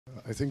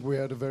I think we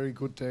had a very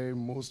good day.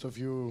 Most of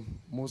you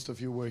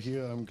were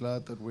here. I'm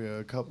glad that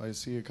I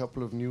see a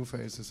couple of new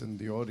faces in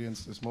the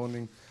audience this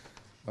morning.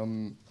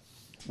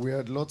 We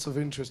had lots of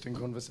interesting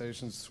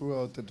conversations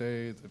throughout the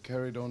day that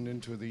carried on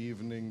into the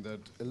evening,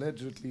 that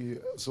allegedly,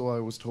 so I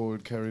was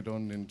told, carried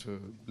on into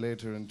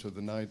later into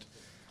the night.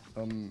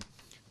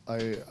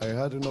 I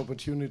had an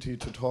opportunity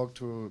to talk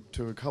to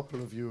a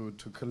couple of you,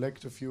 to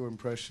collect a few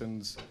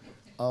impressions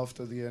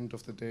after the end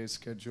of the day's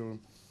schedule,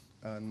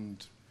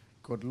 and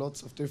got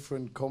lots of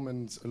different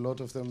comments, a lot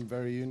of them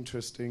very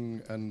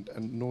interesting and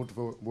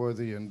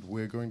noteworthy, and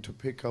we're going to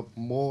pick up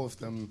more of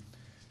them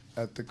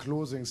at the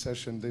closing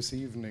session this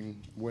evening,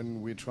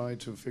 when we try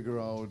to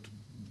figure out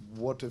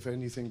what, if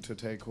anything, to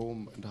take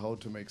home and how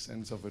to make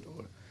sense of it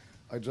all.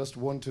 I just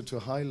wanted to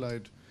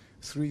highlight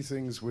three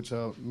things which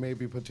are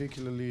maybe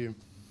particularly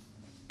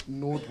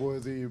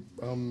noteworthy,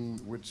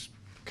 which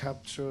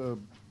capture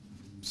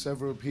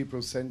several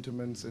people's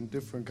sentiments in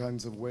different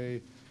kinds of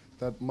way,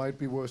 that might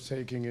be worth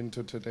taking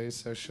into today's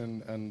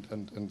session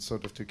and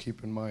sort of to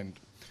keep in mind.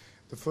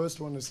 The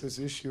first one is this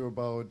issue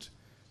about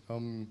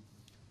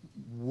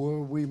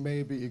were we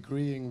maybe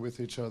agreeing with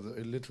each other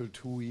a little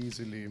too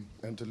easily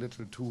and a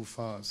little too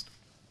fast?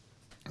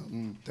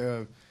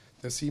 There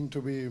seemed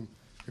to be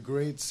a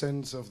great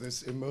sense of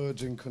this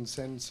emerging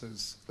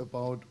consensus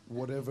about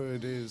whatever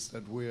it is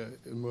that we're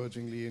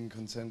emergingly in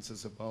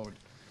consensus about.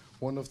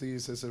 One of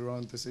these is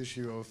around this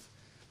issue of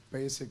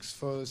basics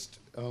first,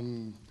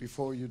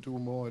 before you do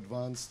more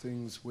advanced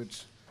things,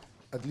 which,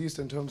 at least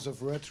in terms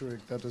of rhetoric,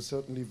 that is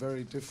certainly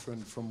very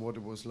different from what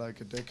it was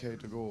like a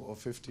decade ago or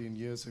 15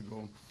 years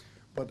ago.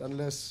 But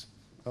unless,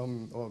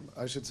 or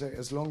I should say,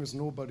 as long as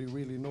nobody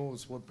really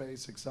knows what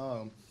basics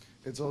are,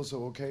 it's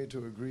also okay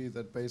to agree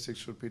that basics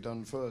should be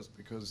done first,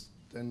 because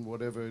then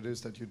whatever it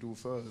is that you do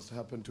first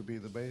happen to be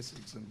the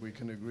basics, and we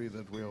can agree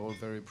that we are all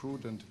very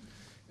prudent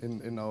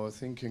in our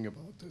thinking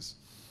about this.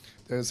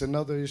 There's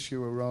another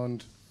issue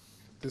around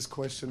this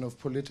question of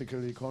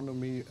political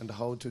economy and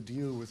how to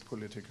deal with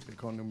political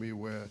economy,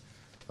 where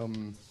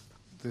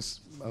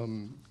this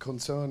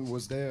concern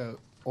was there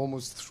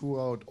almost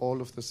throughout all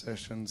of the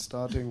sessions,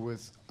 starting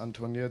with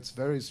Antoinette's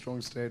very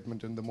strong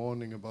statement in the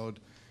morning about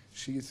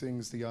she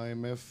thinks the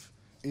IMF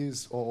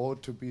is or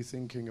ought to be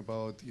thinking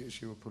about the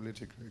issue of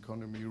political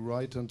economy,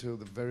 right until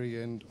the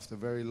very end of the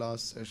very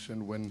last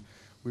session, when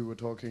we were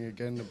talking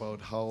again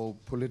about how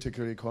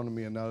political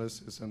economy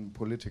analysis and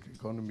political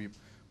economy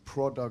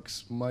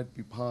products might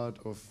be part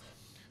of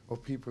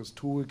people's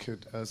toolkit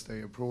as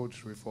they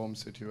approach reform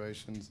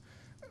situations.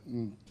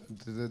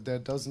 There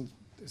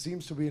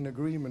seems to be an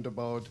agreement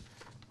about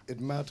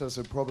it matters,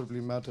 it probably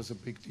matters a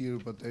big deal,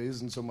 but there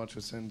isn't so much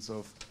a sense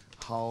of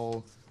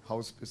how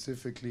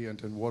specifically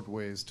and in what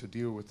ways to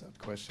deal with that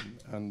question.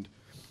 And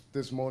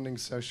this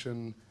morning's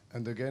session,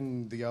 and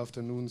again the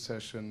afternoon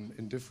session,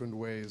 in different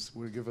ways,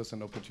 will give us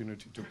an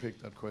opportunity to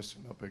pick that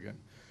question up again.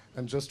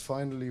 And just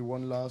finally,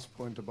 one last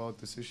point about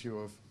this issue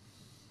of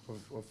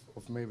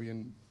maybe a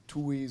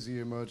too easy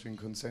emerging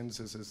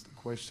consensus is the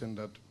question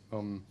that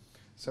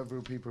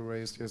several people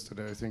raised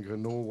yesterday. I think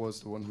Renaud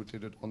was the one who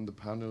did it on the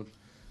panel,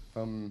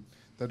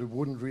 that it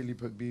wouldn't really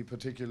be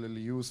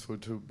particularly useful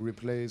to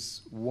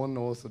replace one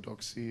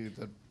orthodoxy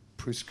that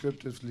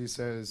prescriptively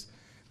says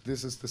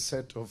this is the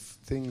set of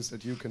things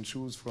that you can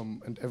choose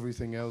from and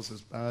everything else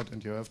is bad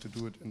and you have to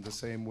do it in the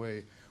same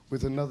way,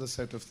 with another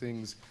set of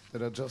things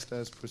that are just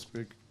as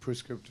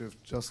prescriptive,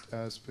 just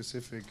as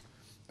specific,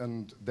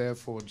 and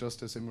therefore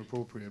just as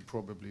inappropriate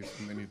probably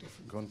from many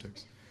different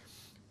contexts.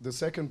 The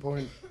second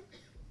point,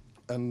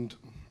 and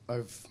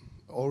I've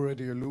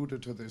already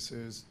alluded to this,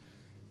 is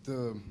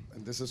and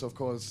this is of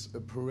course a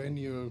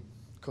perennial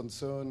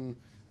concern,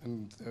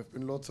 and there have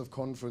been lots of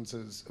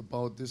conferences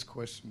about this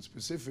question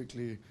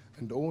specifically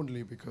and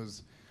only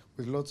because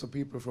with lots of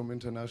people from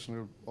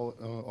international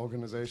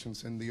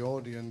organizations in the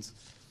audience,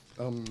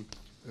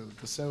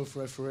 the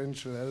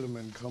self-referential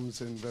element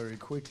comes in very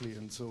quickly.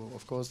 And so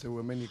of course there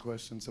were many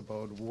questions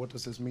about what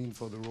does this mean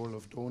for the role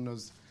of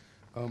donors,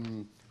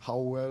 how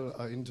well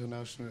are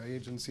international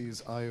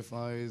agencies,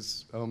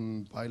 IFIs,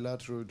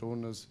 bilateral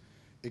donors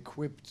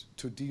equipped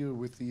to deal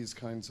with these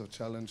kinds of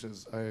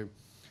challenges. I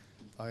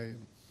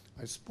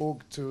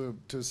spoke to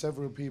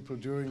several people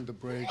during the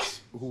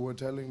breaks who were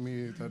telling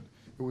me that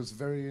it was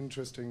very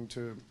interesting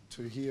to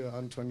hear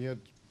Antoinette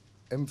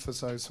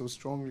emphasize so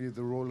strongly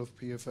the role of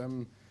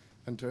PFM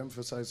and to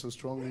emphasize so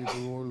strongly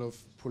the role of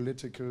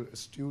political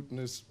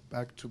astuteness,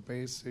 back to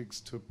basics,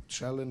 to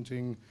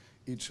challenging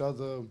each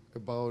other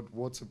about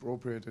what's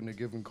appropriate in a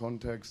given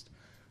context.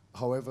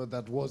 However,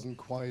 that wasn't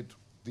quite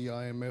the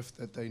IMF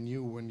that they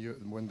knew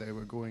when they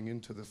were going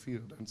into the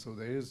field. And so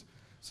there is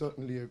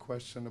certainly a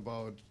question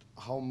about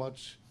how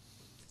much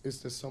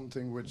is this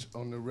something which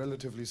on a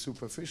relatively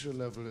superficial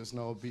level is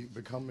now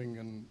becoming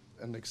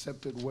an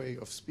accepted way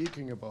of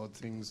speaking about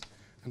things,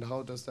 and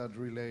how does that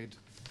relate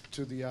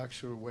to the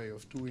actual way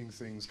of doing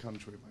things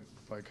country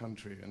by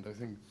country. And I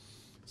think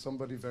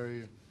somebody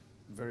very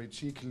very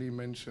cheekily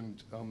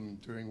mentioned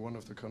during one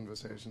of the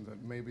conversations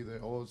that maybe there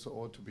also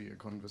ought to be a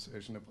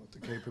conversation about the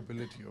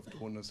capability of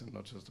donors and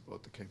not just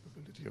about the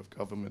capability of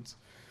governments.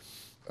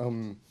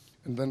 And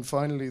then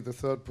finally, the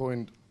third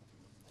point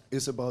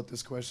is about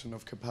this question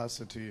of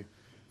capacity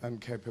and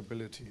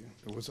capability.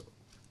 It was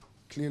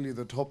clearly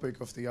the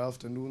topic of the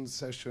afternoon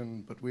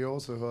session, but we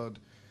also heard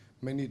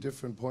many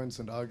different points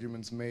and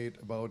arguments made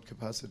about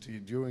capacity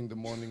during the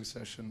morning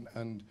session,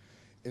 and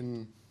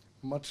in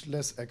much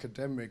less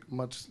academic,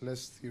 much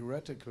less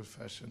theoretical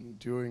fashion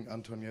during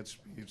Antoniette's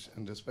speech,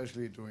 and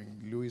especially during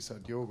Luisa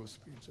Diogo's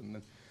speech.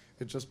 And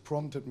it just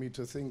prompted me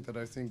to think that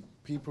I think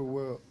people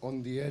were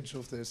on the edge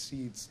of their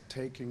seats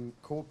taking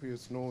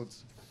copious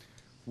notes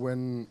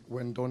when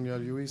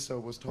Doña Luisa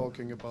was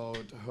talking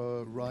about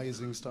her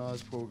Rising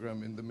Stars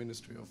program in the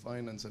Ministry of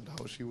Finance and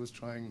how she was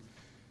trying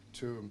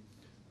to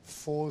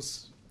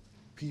force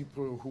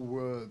people who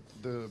were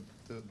the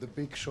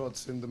big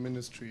shots in the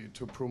ministry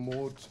to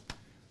promote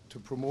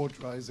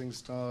Rising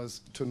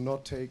Stars, to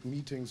not take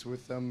meetings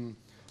with them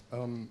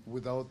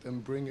without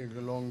them bringing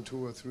along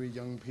 2 or 3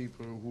 young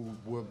people who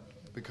were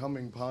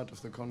becoming part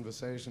of the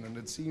conversation. And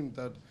it seemed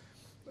that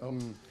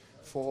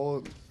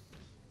for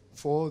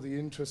all the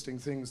interesting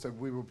things that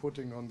we were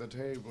putting on the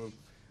table,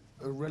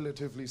 a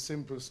relatively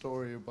simple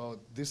story about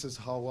this is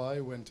how I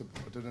went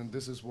about it and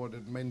this is what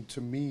it meant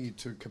to me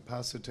to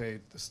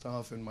capacitate the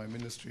staff in my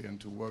ministry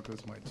and to work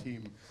with my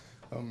team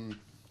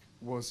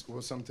was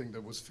something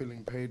that was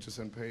filling pages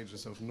and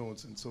pages of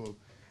notes. And so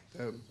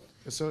there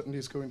certainly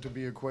is going to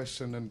be a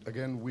question, and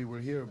again we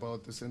will hear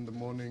about this in the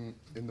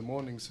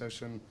morning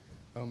session.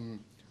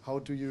 How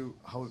do you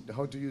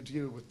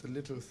deal with the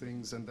little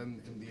things, and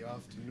then in the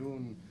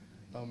afternoon,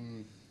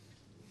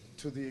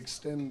 to the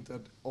extent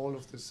that all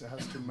of this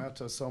has to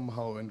matter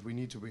somehow, and we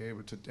need to be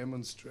able to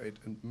demonstrate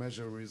and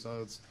measure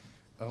results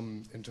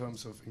in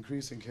terms of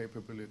increasing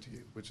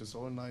capability, which is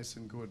all nice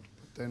and good.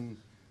 But then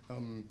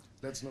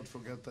let's not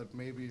forget that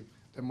maybe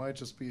there might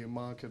just be a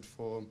market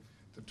for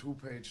the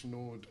 2-page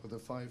note or the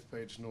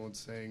 5-page note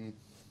saying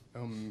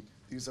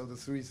these are the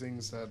 3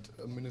 things that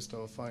a Minister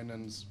of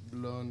Finance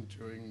learned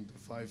during the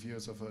 5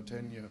 years of her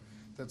tenure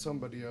that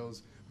somebody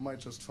else might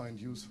just find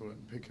useful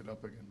and pick it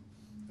up again.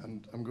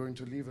 And I'm going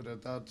to leave it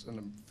at that, and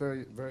I'm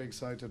very, very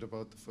excited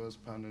about the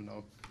first panel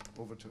now.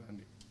 Over to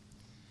Andy.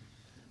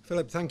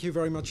 Philip, thank you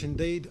very much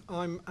indeed.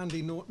 I'm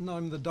Andy Norton.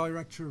 I'm the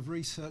Director of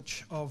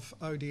Research of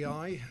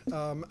ODI,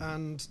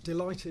 and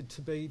delighted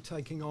to be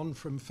taking on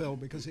from Phil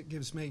because it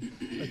gives me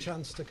a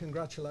chance to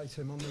congratulate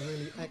him on the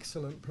really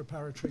excellent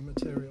preparatory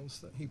materials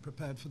that he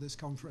prepared for this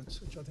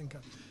conference, which I think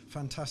are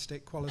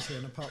fantastic quality,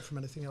 and apart from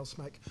anything else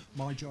make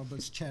my job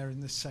as chair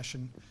in this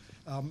session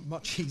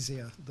much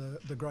easier.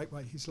 The great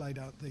way he's laid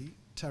out the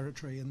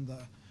territory in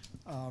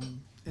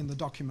the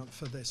document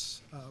for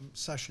this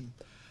session.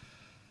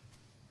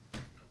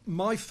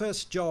 My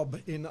first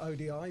job in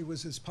ODI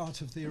was as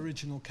part of the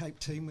original CAPE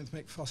team with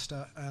Mick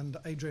Foster and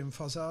Adrian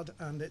Fozzard,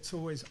 and it's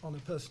always, on a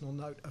personal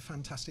note, a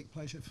fantastic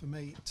pleasure for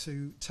me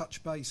to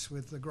touch base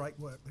with the great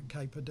work that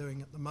CAPE are doing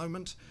at the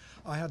moment.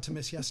 I had to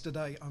miss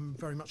yesterday. I'm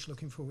very much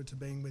looking forward to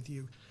being with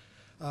you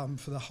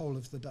for the whole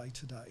of the day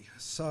today.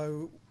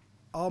 So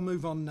I'll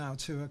move on now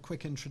to a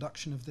quick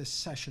introduction of this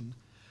session,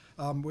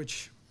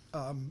 which,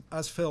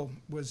 as Phil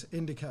was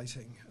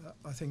indicating,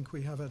 I think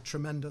we have a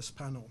tremendous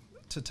panel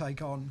to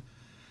take on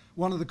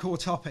one of the core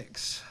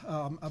topics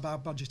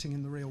about budgeting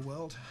in the real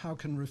world. How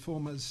can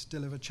reformers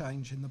deliver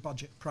change in the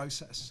budget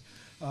process?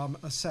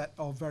 A set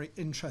of very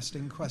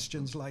interesting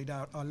questions laid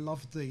out. I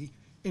loved the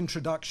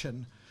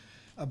introduction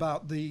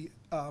about the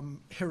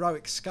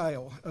heroic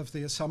scale of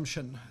the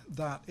assumption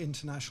that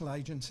international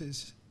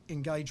agencies'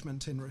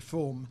 engagement in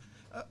reform,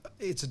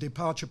 it's a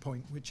departure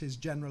point, which is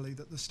generally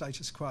that the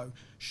status quo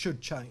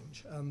should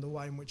change, and the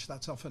way in which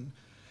that's often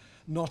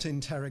not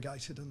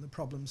interrogated and the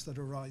problems that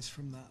arise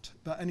from that.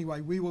 But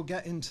anyway, we will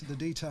get into the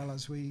detail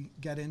as we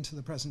get into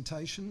the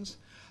presentations.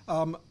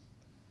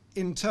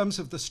 In terms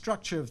of the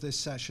structure of this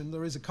session,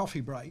 there is a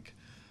coffee break.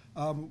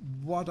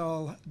 What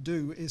I'll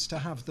do is to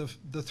have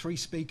the 3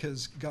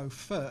 speakers go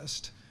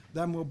first,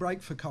 then we'll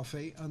break for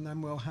coffee, and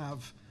then we'll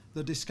have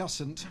the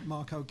discussant,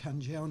 Marco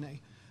Cangione,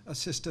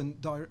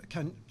 Assistant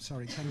Director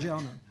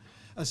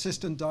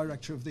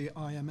of the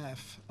IMF,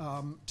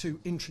 to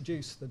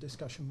introduce the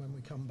discussion when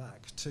we come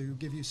back, to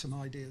give you some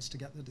ideas to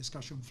get the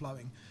discussion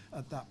flowing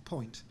at that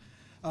point.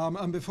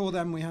 And before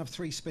then, we have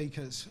 3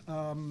 speakers.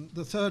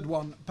 The third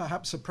one,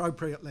 perhaps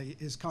appropriately,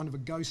 is kind of a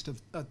ghost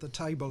at the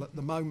table at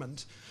the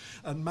moment.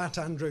 And Matt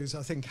Andrews,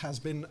 I think, has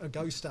been a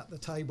ghost at the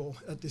table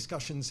at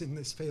discussions in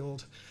this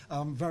field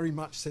very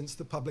much since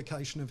the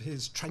publication of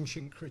his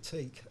trenchant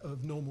critique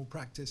of normal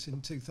practice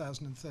in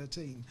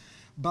 2013.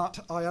 But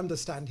I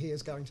understand he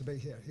is going to be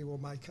here. He will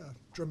make a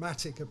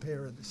dramatic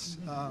appearance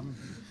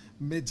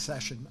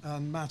mid-session.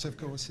 And Matt, of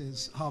course,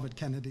 is Harvard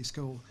Kennedy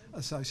School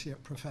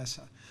Associate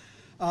Professor.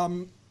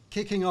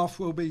 Kicking off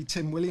will be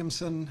Tim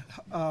Williamson,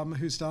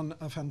 who's done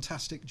a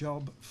fantastic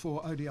job for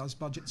ODI's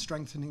Budget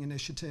Strengthening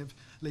Initiative,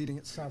 leading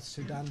its South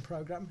Sudan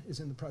programme,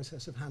 is in the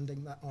process of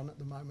handing that on at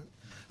the moment,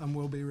 and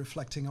will be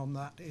reflecting on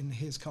that in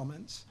his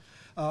comments.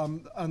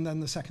 And then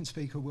the second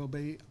speaker will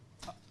be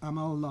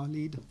Amal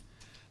Lalid,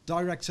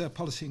 Director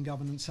Policy and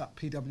Governance at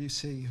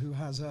PwC, who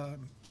has a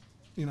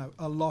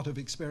lot of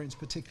experience,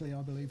 particularly,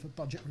 I believe, of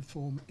budget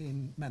reform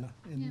in MENA,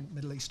 in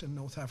Middle East and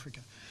North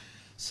Africa.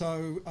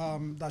 So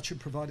that should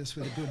provide us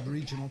with a good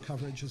regional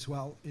coverage as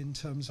well in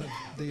terms of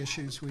the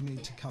issues we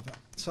need to cover.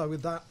 So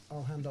with that,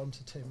 I'll hand on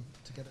to Tim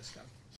to get us going.